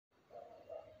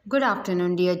Good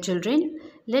afternoon, dear children.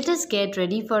 Let us get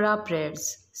ready for our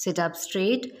prayers. Sit up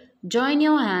straight, join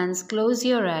your hands, close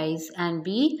your eyes, and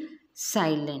be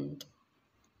silent.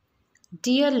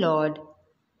 Dear Lord,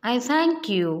 I thank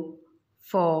you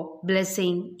for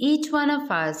blessing each one of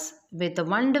us with a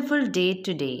wonderful day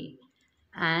today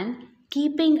and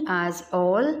keeping us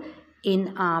all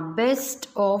in our best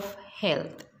of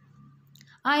health.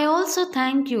 I also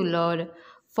thank you, Lord,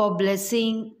 for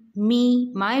blessing me,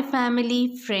 my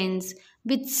family, friends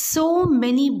with so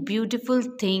many beautiful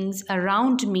things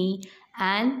around me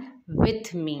and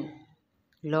with me.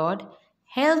 Lord,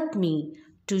 help me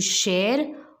to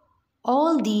share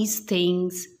all these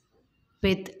things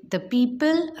with the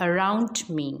people around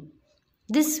me.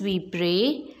 This we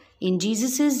pray in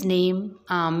Jesus' name.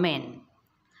 Amen.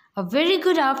 A very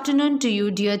good afternoon to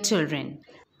you, dear children.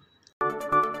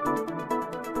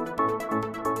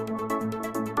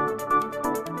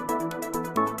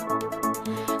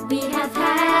 We have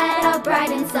had our bright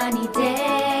and sunny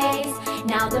days.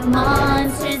 Now the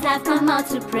monsters have come out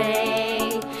to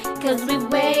prey. 'Cause we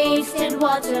wasted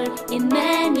water in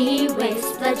many ways.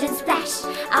 Splurge and splash,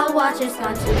 our water's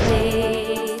gone to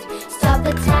waste. Stop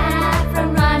the tap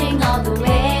from running all the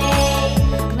way.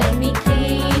 When we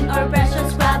clean or brush or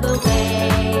scrub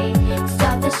away.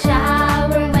 Stop the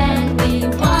shower when we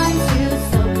want to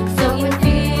so in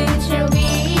future we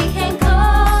can go.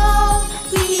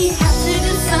 We have to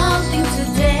do something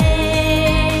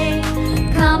today.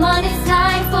 Come on, it's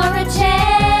time for a change.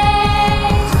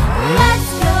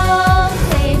 Let's go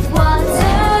save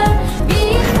water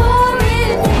before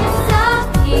it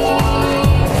disappears.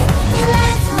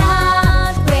 Let's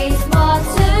not waste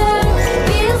water.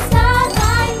 We'll start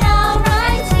right now,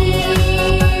 right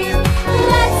here.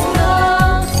 Let's go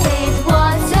save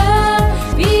water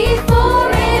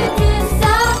before it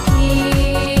disappears.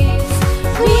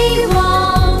 We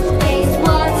won't waste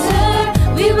water.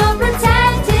 We will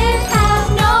protect it. Have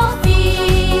no fear.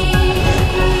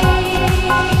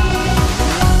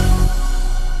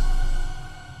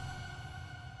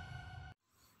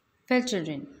 Well,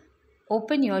 children,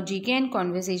 open your GK and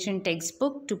Conversation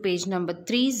textbook to page number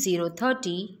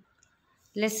 3030,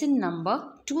 lesson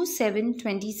number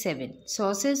 2727,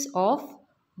 Sources of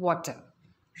Water.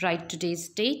 Write today's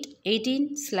date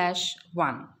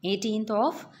 18/1, 18th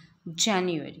of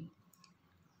January.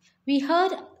 We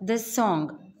heard this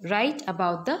song, right,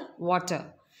 about the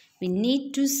water. We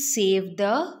need to save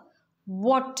the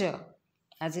water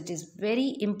as it is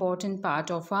very important part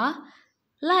of our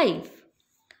life.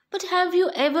 But have you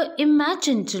ever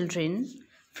imagined, children,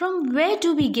 from where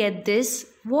do we get this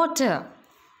water?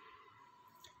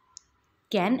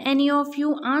 Can any of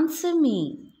you answer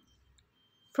me?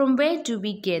 From where do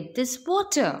we get this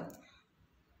water?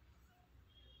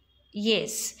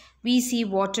 Yes, we see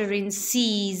water in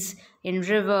seas, in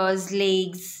rivers,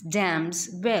 lakes, dams,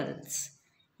 wells.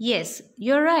 Yes,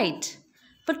 you're right.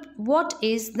 But what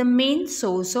is the main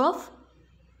source of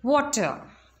water?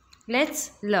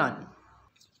 Let's learn.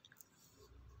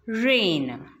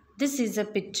 Rain. This is a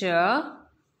picture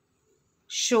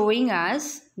showing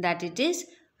us that it is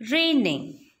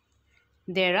raining.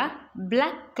 There are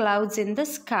black clouds in the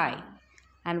sky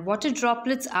and water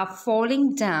droplets are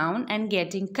falling down and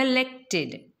getting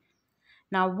collected.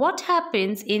 Now what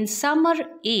happens in summer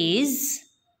is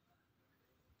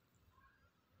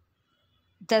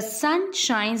the sun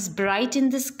shines bright in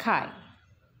the sky,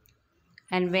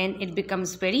 and when it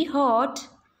becomes very hot,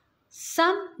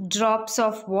 some drops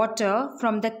of water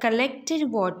from the collected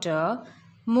water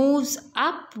moves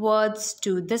upwards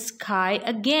to the sky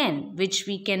again, which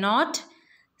we cannot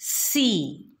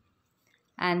see.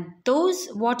 And those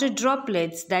water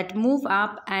droplets that move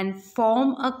up and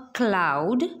form a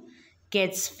cloud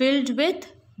gets filled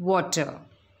with water.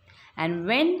 And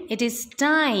when it is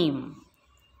time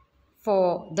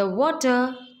for the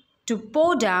water to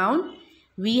pour down,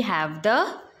 we have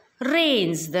the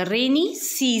rains, the rainy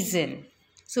season.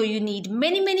 So you need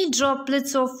many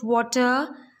droplets of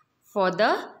water for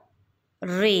the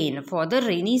rain, for the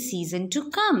rainy season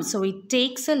to come. So it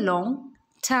takes a long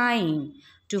time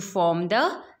to form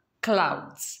the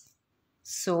clouds.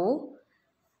 So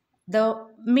the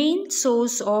main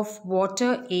source of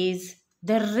water is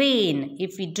the rain.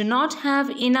 If we do not have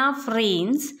enough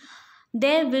rains,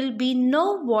 there will be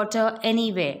no water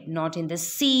anywhere, not in the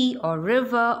sea or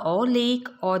river or lake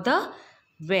or the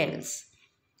wells.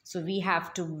 So we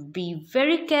have to be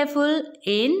very careful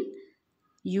in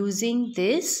using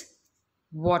this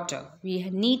water. We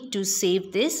need to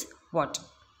save this water.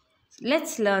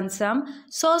 Let's learn some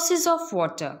sources of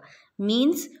water.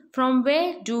 Means from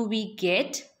where do we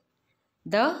get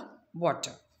the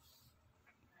water?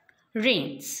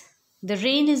 Rains. The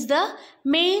rain is the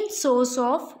main source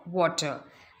of water.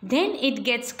 Then it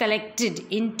gets collected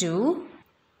into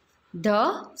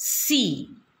the sea.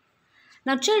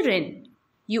 Now children,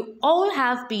 you all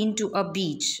have been to a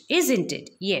beach, isn't it?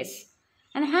 Yes.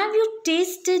 And have you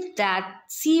tasted that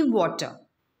sea water?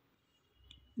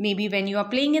 Maybe when you are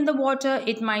playing in the water,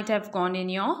 it might have gone in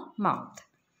your mouth.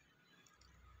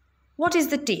 What is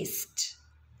the taste?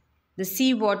 The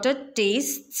sea water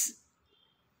tastes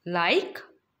like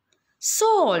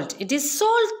salt. It is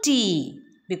salty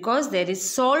because there is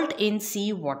salt in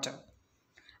sea water.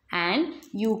 And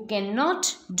you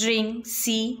cannot drink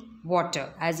sea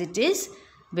water as it is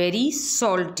very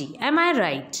salty. Am I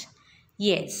right?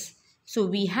 Yes. So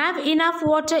we have enough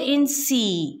water in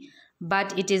sea,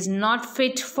 but it is not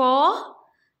fit for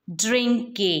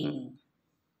drinking.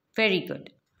 Very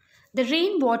good. The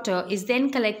rainwater is then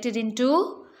collected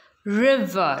into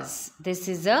rivers. This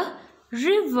is a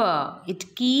river.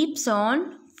 It keeps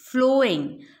on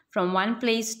flowing from one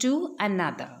place to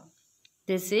another.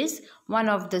 This is one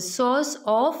of the source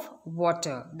of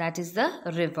water. That is the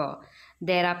river.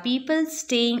 There are people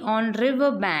staying on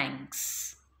river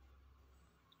banks.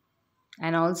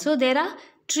 And also there are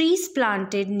trees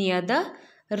planted near the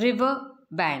river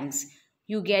banks.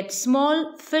 You get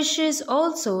small fishes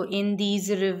also in these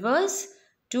rivers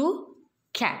to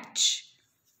catch.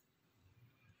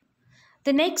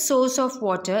 The next source of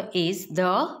water is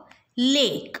the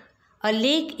lake. A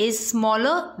lake is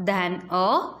smaller than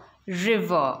a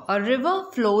river. A river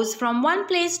flows from one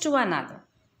place to another.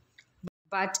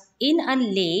 But in a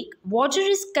lake, water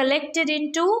is collected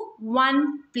into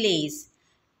one place.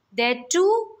 There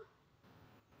too,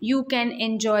 you can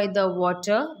enjoy the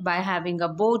water by having a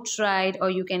boat ride, or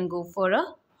you can go for a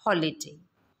holiday.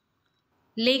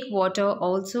 Lake water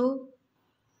also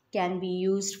can be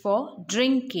used for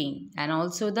drinking, and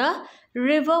also the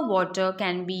river water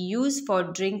can be used for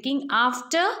drinking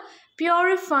after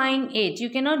purifying it. You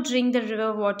cannot drink the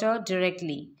river water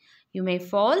directly. You may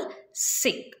fall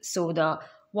sick. So the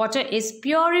water is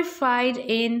purified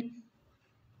in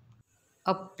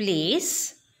a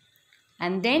place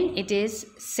and then it is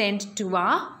sent to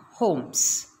our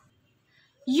homes.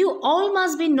 You all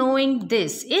must be knowing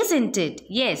this, isn't it?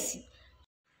 Yes.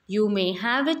 You may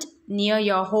have it near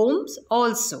your homes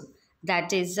also.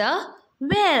 That is a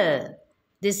well.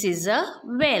 This is a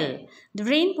well. The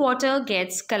rainwater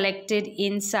gets collected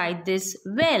inside this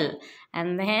well,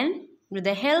 and then with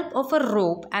the help of a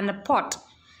rope and a pot,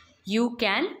 you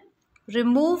can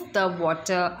remove the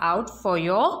water out for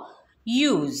your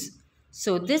use.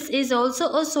 So this is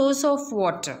also a source of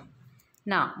water.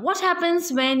 Now, what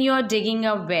happens when you are digging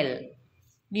a well?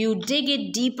 You dig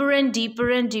it deeper and deeper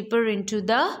and deeper into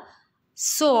the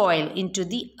soil, into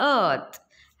the earth.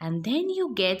 And then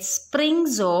you get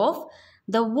springs of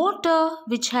the water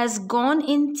which has gone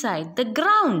inside the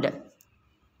ground.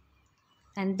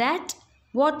 And that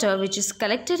water which is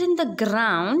collected in the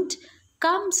ground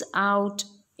comes out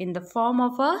in the form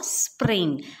of a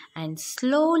spring, and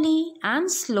slowly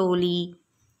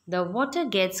the water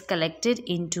gets collected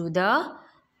into the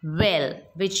well,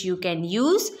 which you can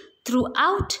use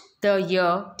throughout the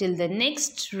year till the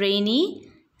next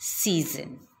rainy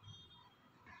season.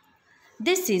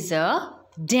 This is a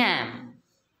dam.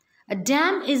 A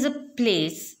dam is a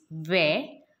place where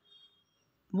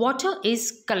water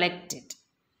is collected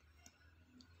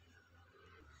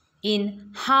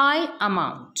in high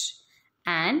amount,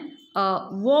 and a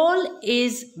wall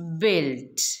is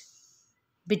built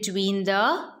between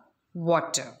the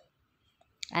water,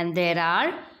 and there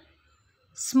are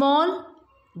small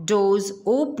doors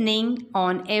opening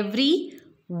on every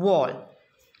wall.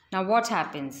 Now what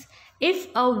happens? If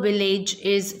a village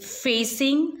is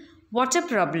facing water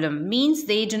problem, means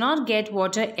they do not get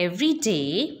water every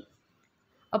day,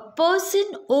 a person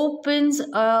opens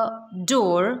a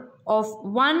door of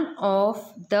one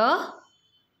of the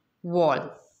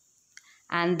wall,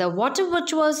 and the water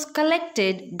which was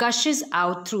collected gushes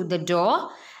out through the door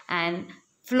and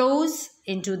flows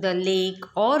into the lake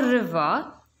or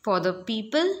river for the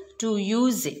people to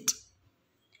use it.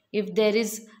 If there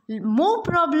is more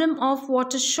problem of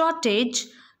water shortage,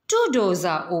 2 doors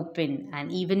are open,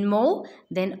 and even more,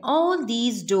 then all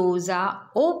these doors are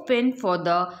open for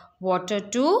the water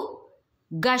to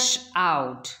gush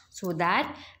out so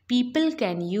that people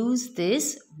can use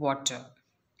this water.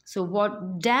 So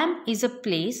what dam is a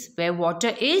place where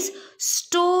water is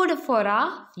stored for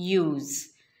our use,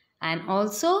 and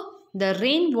also the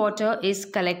rainwater is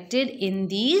collected in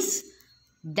these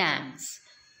dams.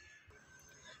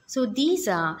 So these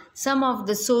are some of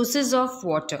the sources of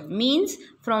water, means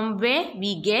from where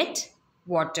we get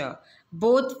water,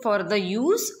 both for the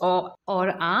use or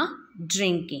our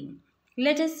drinking.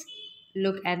 Let us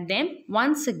look at them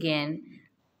once again,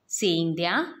 saying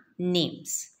their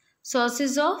names.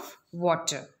 Sources of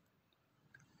water: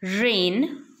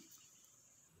 rain,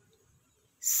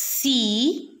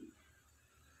 sea,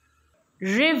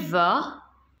 river,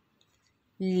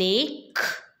 lake,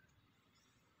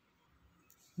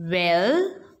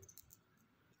 well,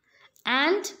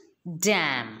 and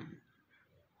dam.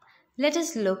 Let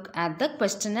us look at the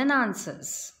question and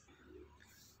answers.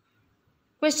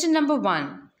 Question number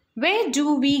 1. Where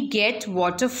do we get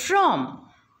water from?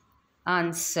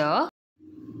 Answer: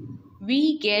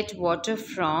 we get water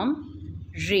from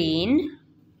rain,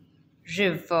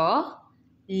 river,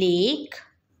 lake,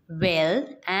 well,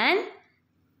 and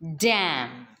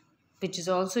dam, which is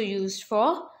also used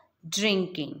for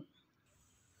drinking.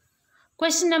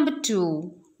 Question number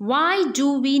 2. Why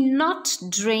do we not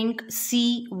drink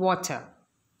sea water?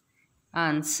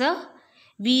 Answer: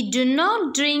 we do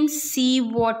not drink sea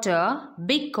water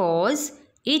because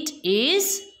it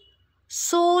is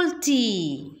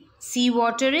salty. Sea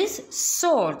water is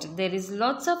salt. There is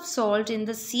lots of salt in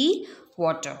the sea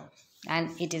water,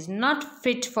 and it is not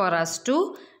fit for us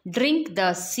to drink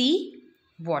the sea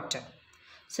water.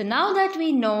 So now that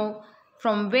we know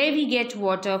from where we get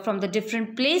water, from the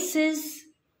different places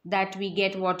that we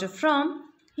get water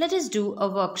from, let us do a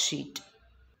worksheet.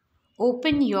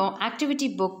 Open your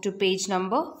activity book to page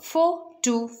number 4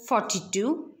 to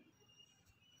 42.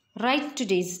 Write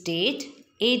today's date,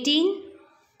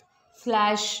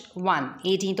 18/1,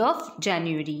 18th of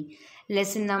January.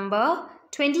 Lesson number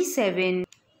 27,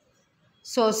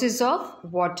 sources of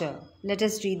water. Let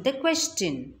us read the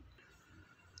question.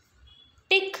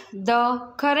 Pick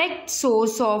the correct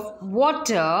source of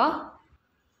water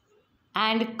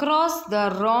and cross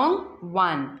the wrong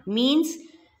one. Means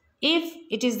if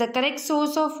it is the correct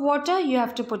source of water, you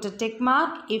have to put a tick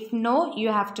mark. If no, you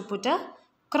have to put a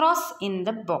cross in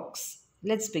the box.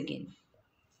 Let's begin.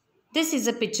 This is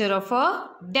a picture of a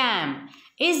dam.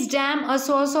 Is dam a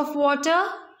source of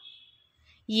water?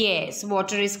 Yes,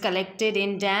 water is collected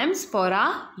in dams for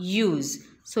our use.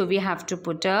 So we have to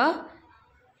put a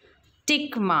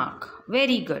tick mark.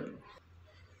 Very good.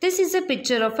 This is a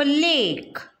picture of a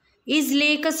lake. Is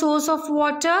lake a source of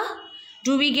water?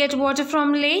 Do we get water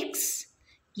from lakes?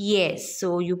 Yes,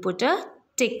 so you put a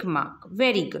tick mark.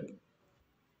 Very good.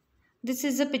 This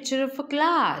is a picture of a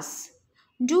glass.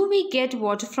 Do we get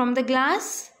water from the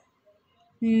glass?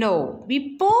 No,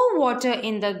 we pour water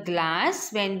in the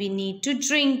glass when we need to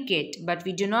drink it, but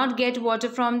we do not get water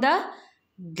from the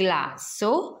glass.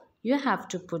 So you have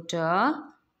to put a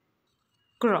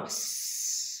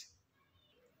cross.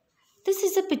 This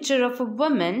is a picture of a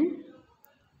woman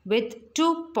with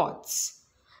 2 pots.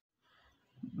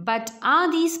 But are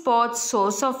these pots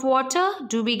source of water?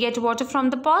 Do we get water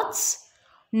from the pots?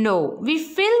 No, we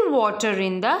fill water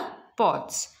in the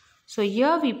pots. So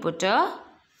here we put a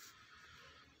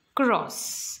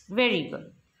cross. Very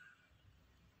good.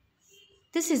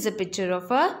 This is a picture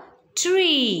of a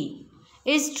tree.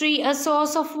 Is tree a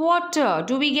source of water?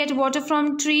 Do we get water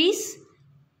from trees?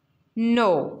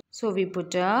 No. So we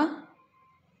put a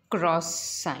cross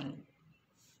sign.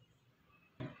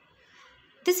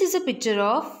 This is a picture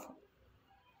of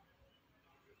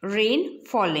rain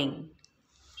falling.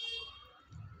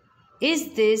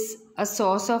 Is this a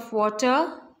source of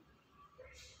water?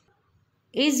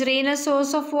 Is rain a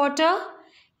source of water?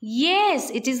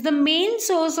 Yes, it is the main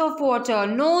source of water.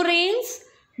 No rains,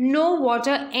 no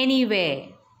water anywhere.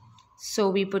 So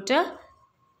we put a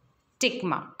tick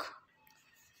mark.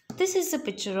 This is a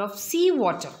picture of sea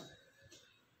water.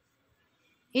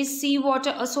 Is sea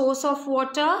water a source of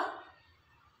water?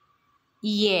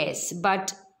 Yes,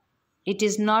 but it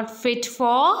is not fit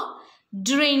for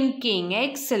drinking.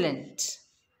 Excellent.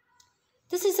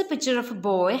 This is a picture of a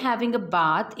boy having a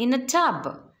bath in a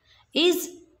tub. Is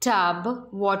tub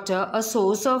water a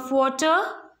source of water?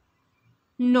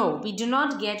 No, we do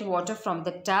not get water from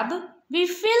the tub. We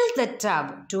fill the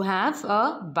tub to have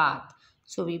a bath.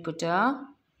 So we put a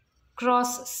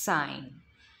cross sign.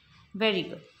 Very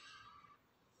good.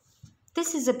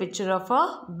 This is a picture of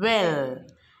a well.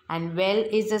 And well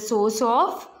is a source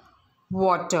of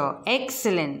water.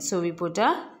 Excellent. So we put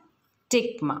a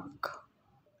tick mark.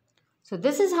 So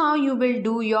this is how you will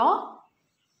do your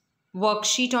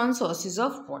worksheet on sources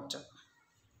of water.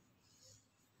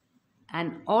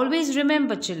 And always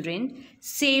remember, children,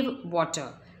 save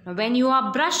water. Now, when you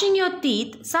are brushing your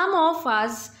teeth, some of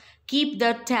us keep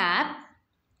the tap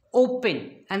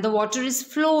open and the water is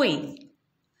flowing.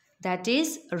 That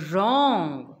is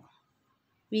wrong.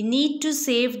 We need to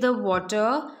save the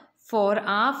water for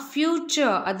our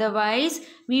future. Otherwise,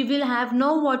 we will have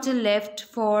no water left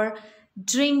for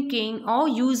drinking or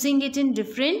using it in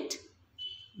different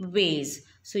ways.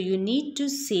 So you need to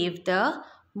save the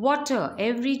water.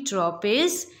 Every drop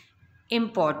is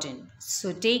important.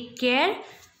 So take care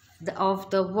of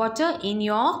the water in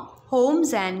your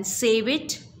homes and save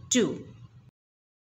it too.